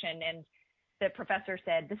a section, and the professor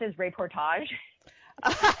said, "This is reportage."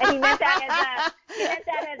 And he meant that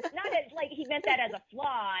as a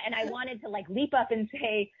flaw, and I wanted to leap up and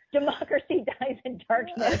say, "Democracy dies in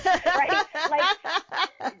darkness," right?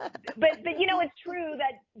 But it's true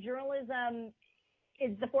that journalism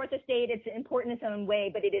is the fourth estate. It's important in its own way,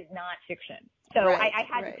 but it is not fiction. So right, I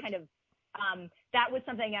had to kind of, that was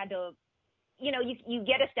something I had to, you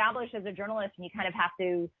get established as a journalist, and you kind of have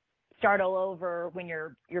to start all over when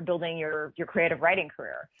you're building your creative writing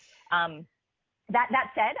career.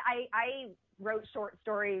 That said, I wrote short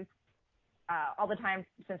stories all the time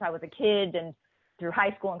since I was a kid and through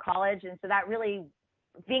high school and college. And so that really,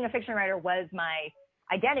 being a fiction writer was my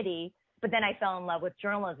identity. But then I fell in love with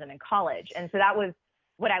journalism in college. And so that was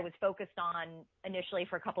what I was focused on initially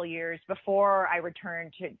for a couple of years before I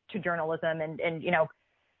returned to journalism, and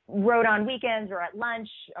wrote on weekends or at lunch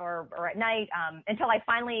or at night, until I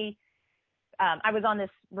finally, I was on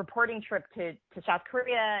this reporting trip to South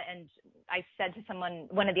Korea, and I said to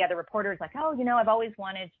one of the other reporters, "Oh, I've always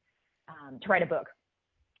wanted to write a book."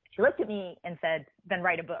 She looked at me and said, "Then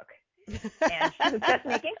write a book." And she was just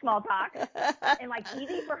making small talk, and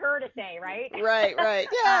easy for her to say, right? Right.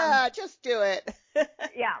 Yeah, just do it.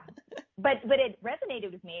 Yeah. But it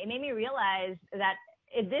resonated with me. It made me realize that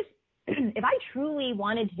if I truly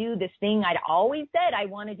wanted to do this thing I'd always said I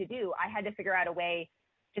wanted to do, I had to figure out a way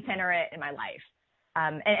to center it in my life.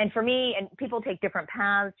 And for me, and people take different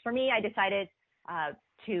paths. For me, I decided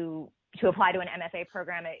to apply to an MFA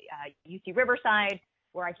program at UC Riverside,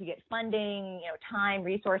 where I could get funding, time,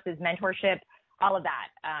 resources, mentorship, all of that.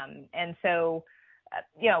 And so,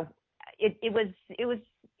 it was,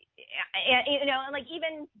 you know, like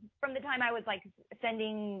even from the time I was like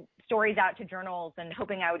sending stories out to journals and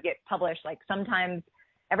hoping I would get published, like sometimes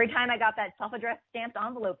every time I got that self-addressed stamped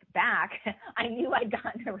envelope back, I knew I'd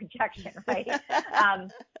gotten a rejection, right?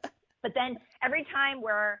 But then every time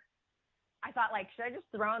where I thought, like, should I just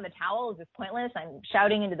throw in the towel? Is this pointless? I'm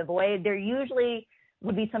shouting into the void. There usually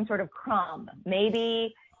would be some sort of crumb,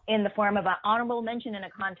 maybe in the form of an honorable mention in a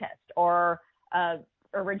contest, or a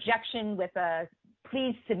rejection with a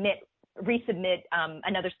please resubmit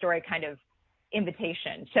another story kind of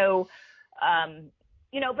invitation. So,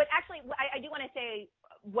 you know, but actually, I do want to say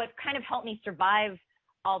what kind of helped me survive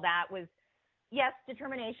all that was, yes,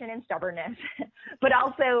 determination and stubbornness, but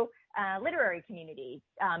also literary community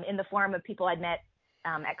in the form of people I'd met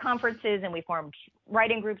at conferences, and we formed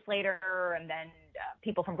writing groups later, and then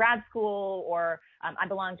people from grad school, or I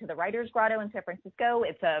belong to the Writers Grotto in San Francisco.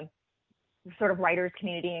 It's a sort of writers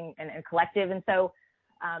community and collective. And so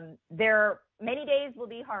many days will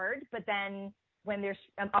be hard, but then when there's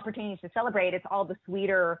opportunities to celebrate, it's all the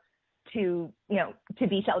sweeter to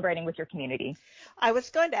be celebrating with your community. I was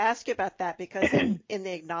going to ask you about that because in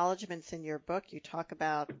the acknowledgments in your book, you talk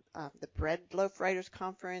about the Bread Loaf Writers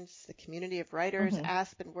Conference, the Community of Writers,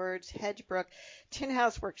 Aspen Words, Hedgebrook, Tin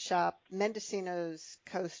House Workshop, Mendocino's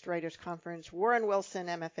Coast Writers Conference, Warren Wilson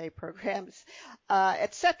MFA programs,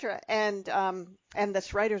 etc., and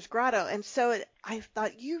this Writers Grotto. And so I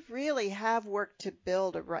thought you really have worked to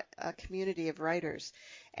build a community of writers.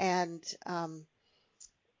 And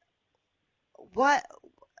what,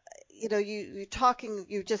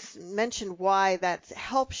 you just mentioned why that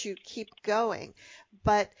helps you keep going,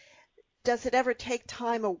 but does it ever take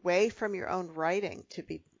time away from your own writing to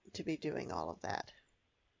be doing all of that?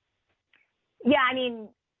 Yeah, I mean,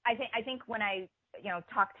 I think when I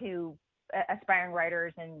talk to aspiring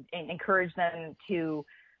writers and encourage them to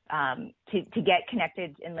get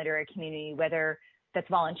connected in literary community, whether that's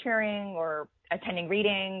volunteering or attending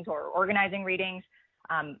readings or organizing readings,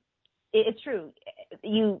 it's true.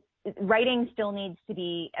 Writing still needs to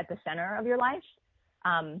be at the center of your life.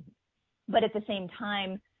 But at the same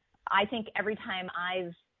time, I think every time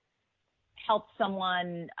I've helped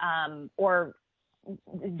someone or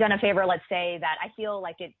done a favor, let's say, that I feel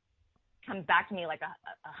like it comes back to me like a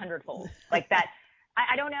hundredfold. Like that,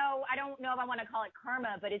 I don't know if I want to call it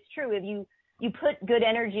karma, but it's true. If you put good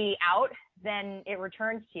energy out, then it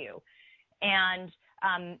returns to you. And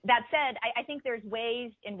that said, I think there's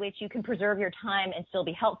ways in which you can preserve your time and still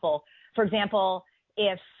be helpful. For example,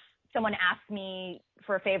 if someone asks me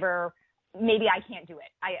for a favor, maybe I can't do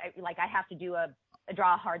it. I have to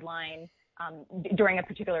draw a hard line during a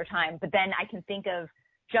particular time, but then I can think of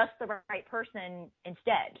just the right person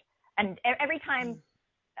instead. And every time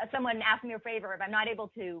someone asks me a favor, if I'm not able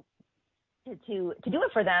to do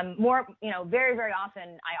it for them, very, very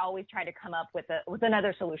often, I always try to come up with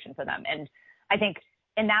another solution for them. And I think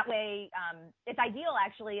in that way, it's ideal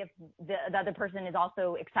actually if the other person is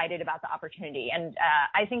also excited about the opportunity. And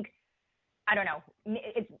I think, I don't know,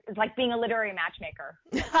 it's like being a literary matchmaker.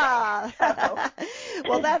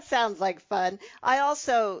 Well, that sounds like fun. I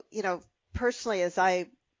also, personally, as I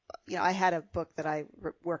had a book that I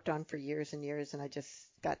worked on for years and years, and I just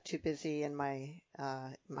got too busy in my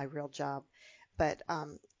real job. But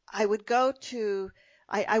I would go to,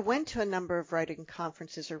 I went to a number of writing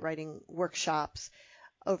conferences or writing workshops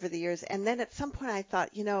over the years. And then at some point I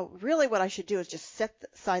thought, really what I should do is just set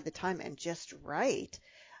aside the time and just write.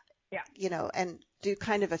 Yeah. And do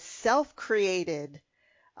kind of a self-created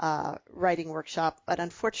writing workshop. But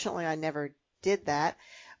unfortunately, I never did that.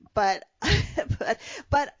 But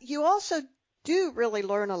you also do really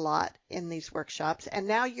learn a lot in these workshops, and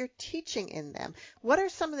now you're teaching in them. What are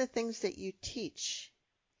some of the things that you teach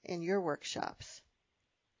in your workshops?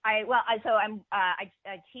 I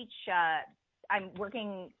teach. I'm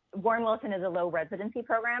working. Warren Wilson is a low residency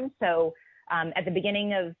program, so at the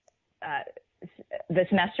beginning of the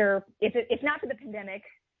semester, if not for the pandemic,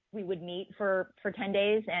 we would meet for 10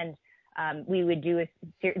 days, and we would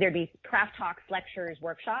there'd be craft talks, lectures,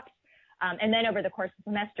 workshops, and then over the course of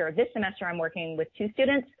the semester. This semester, I'm working with 2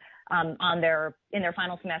 students in their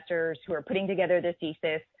final semesters who are putting together their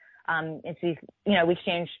thesis. And so, we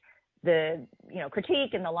exchange the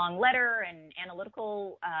critique and the long letter and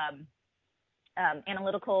analytical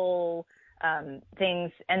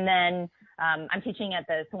things. And then I'm teaching at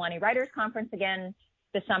the Sewanee Writers Conference again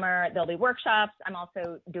this summer. There'll be workshops. I'm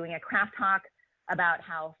also doing a craft talk about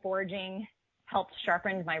how foraging helped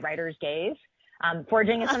sharpen my writer's gaze.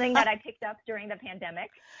 Foraging is something that I picked up during the pandemic.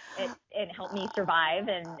 It helped me survive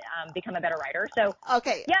and become a better writer. So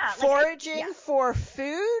okay, yeah, foraging for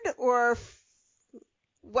food or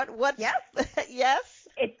What's Yes. yes?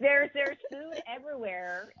 There's food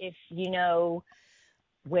everywhere if you know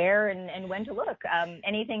where and when to look.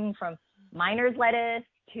 Anything from miner's lettuce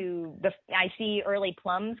to I see early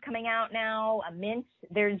plums coming out now, mint.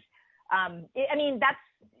 We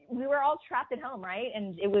were all trapped at home, right?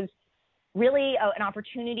 And it was really an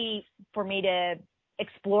opportunity for me to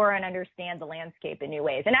explore and understand the landscape in new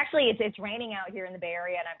ways. And actually, it's raining out here in the Bay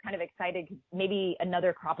Area, and I'm kind of excited because maybe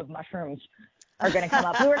another crop of mushrooms are going to come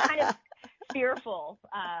up. We were kind of fearful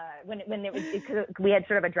when it was, because we had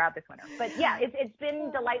sort of a drought this winter. But yeah, it's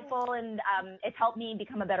been delightful, and it's helped me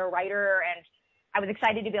become a better writer, and I was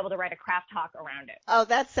excited to be able to write a craft talk around it. Oh,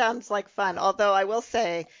 that sounds like fun. Although I will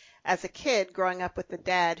say, as a kid growing up with a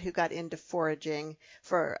dad who got into foraging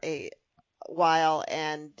for a while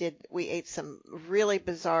and we ate some really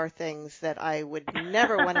bizarre things that I would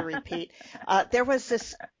never want to repeat. There was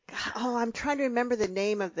this, I'm trying to remember the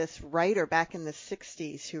name of this writer back in the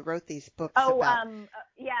 60s who wrote these books about. The wild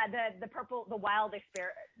the wild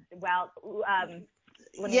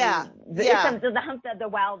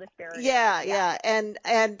asparagus. Yeah. And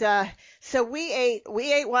so we ate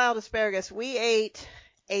wild asparagus. We ate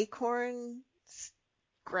acorns,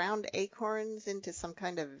 ground acorns into some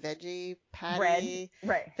kind of veggie patty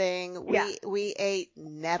thing. We ate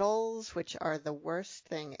nettles, which are the worst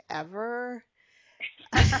thing ever.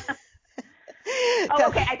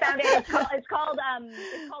 Okay, I found it. It's called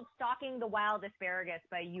Stalking the Wild Asparagus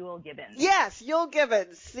by Euell Gibbons. Yes, Euell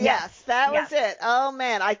Gibbons. Yes, that was it. Oh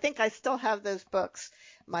man, I think I still have those books.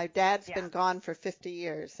 My dad's been gone for 50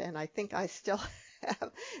 years, and I think I still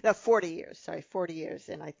have, no, 40 years, sorry, 40 years,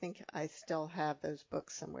 and I think I still have those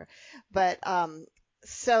books somewhere. But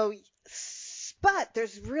but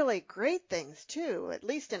there's really great things too. At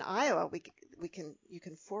least in Iowa, you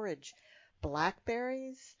can forage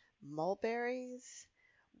blackberries, mulberries.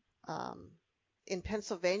 In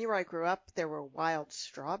Pennsylvania, where I grew up, there were wild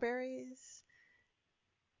strawberries.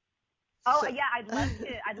 Oh, yeah, I'd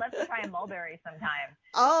love to try a mulberry sometime.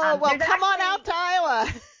 Oh, well, come on out to Iowa.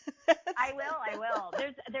 I will.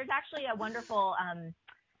 There's actually a wonderful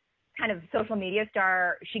kind of social media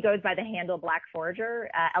star. She goes by the handle Black Forager,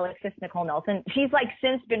 Alexis Nicole Nelson. She's like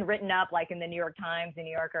since been written up like in the New York Times, the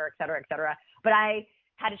New Yorker, et cetera, et cetera. But I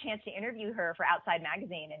had a chance to interview her for Outside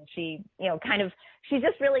Magazine, and she, she's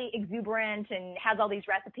just really exuberant and has all these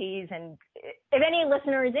recipes. And if any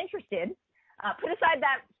listener is interested, put aside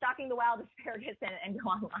that Stalking the Wild Asparagus and go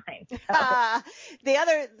online. So. The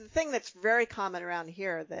other thing that's very common around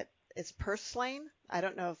here that is purslane. I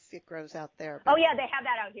don't know if it grows out there. Oh yeah, they have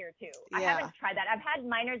that out here too. Yeah. I haven't tried that. I've had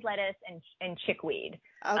miner's lettuce and chickweed,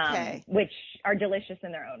 which are delicious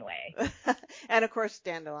in their own way. And of course,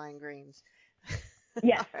 dandelion greens.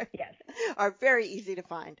 Yes. Are very easy to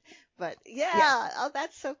find. But oh,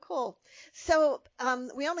 that's so cool. So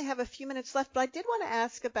we only have a few minutes left, but I did want to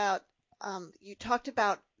ask about, you talked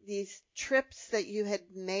about these trips that you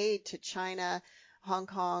had made to China, Hong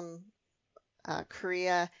Kong,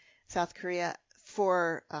 Korea, South Korea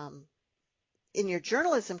for in your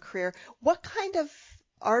journalism career. What kind of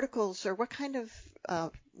articles or what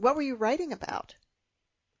were you writing about?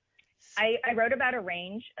 I wrote about a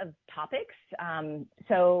range of topics.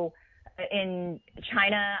 So in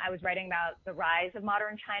China, I was writing about the rise of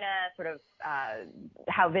modern China, sort of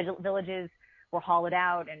how villages were hollowed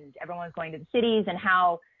out and everyone was going to the cities, and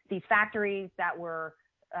how these factories that were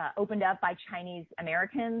opened up by Chinese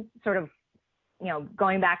Americans, sort of,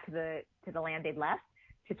 going back to the land they'd left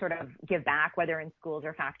to sort of give back, whether in schools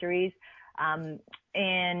or factories.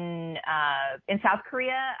 In South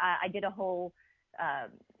Korea, I did a whole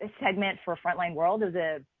segment for Frontline World. It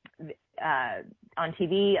was on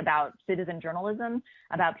TV about citizen journalism,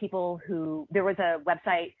 about people there was a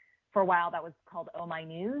website for a while that was called Oh My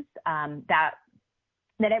News, that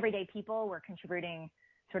everyday people were contributing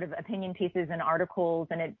sort of opinion pieces and articles,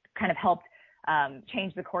 and it kind of helped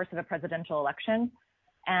change the course of a presidential election.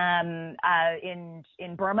 In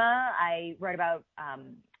Burma, I wrote about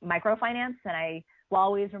microfinance, and I will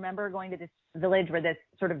always remember going to this village where this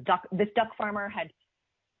duck farmer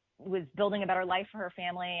was building a better life for her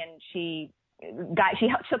family, and she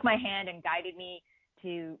took my hand and guided me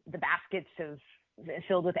to the baskets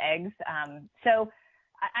filled with eggs. So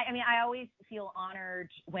I always feel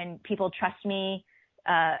honored when people trust me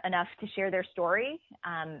enough to share their story,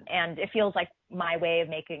 and it feels like my way of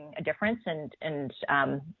making a difference, and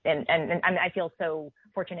I feel so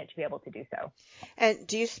fortunate to be able to do so. And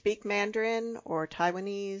do you speak Mandarin or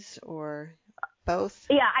Taiwanese or both?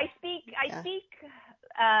 Yeah, I speak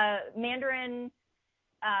Mandarin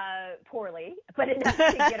poorly, but enough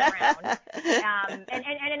to get around, and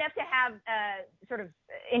enough to have sort of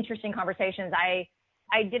interesting conversations.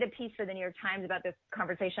 I did a piece for the New York Times about this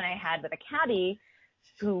conversation I had with a cabbie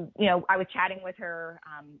who, I was chatting with her,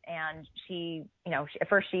 and she, at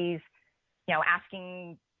first she's,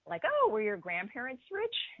 asking like, oh, were your grandparents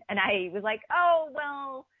rich? And I was like, oh,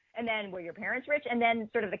 well, and then were your parents rich? And then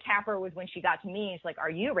sort of the capper was when she got to me, she's like, are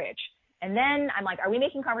you rich? And then I'm like, are we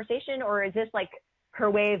making conversation, or is this like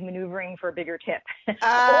her way of maneuvering for a bigger tip?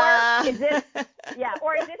 Or is this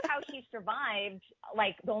how she survived?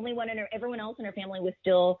 Like the only one everyone else in her family was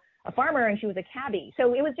still a farmer and she was a cabbie.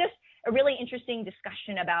 So it was just a really interesting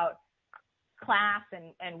discussion about class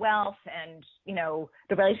and wealth and,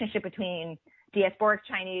 the relationship between diasporic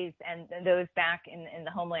Chinese and those back in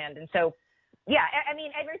the homeland. And so, yeah, I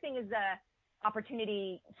mean, everything is a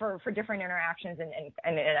opportunity for different interactions and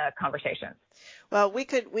conversations. Well, we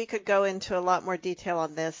could go into a lot more detail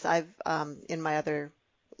on this. I've in my other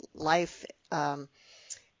life,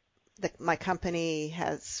 my company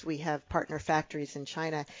we have partner factories in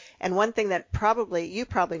China. And one thing that you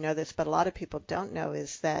probably know this, but a lot of people don't know,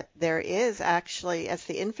 is that there is actually, as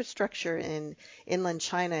the infrastructure in inland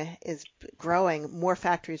China is growing, more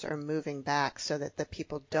factories are moving back so that the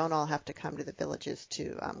people don't all have to come to the villages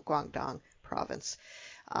to Guangdong province.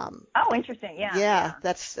 Oh, interesting. Yeah. Yeah,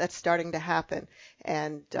 that's starting to happen.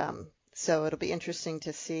 And so it'll be interesting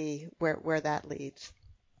to see where that leads.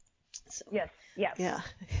 So, yes. Yeah.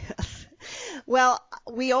 Yes. Well,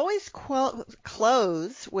 we always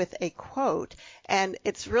close with a quote, and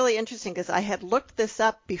it's really interesting because I had looked this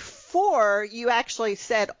up before you actually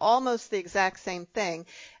said almost the exact same thing.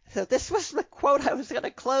 So this was the quote I was going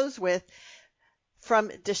to close with from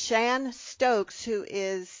Deshaun Stokes, who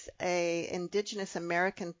is a Indigenous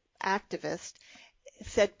American activist.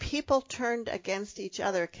 Said, people turned against each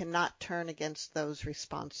other cannot turn against those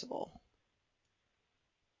responsible.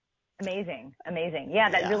 Amazing. Yeah,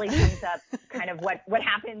 that really sums up kind of what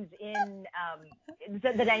happens in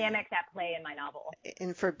the dynamics at play in my novel.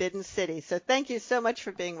 In Forbidden City. So thank you so much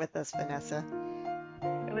for being with us, Vanessa.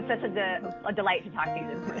 It was such a delight to talk to you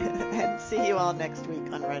this morning. And see you all next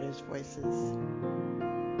week on Writers' Voices.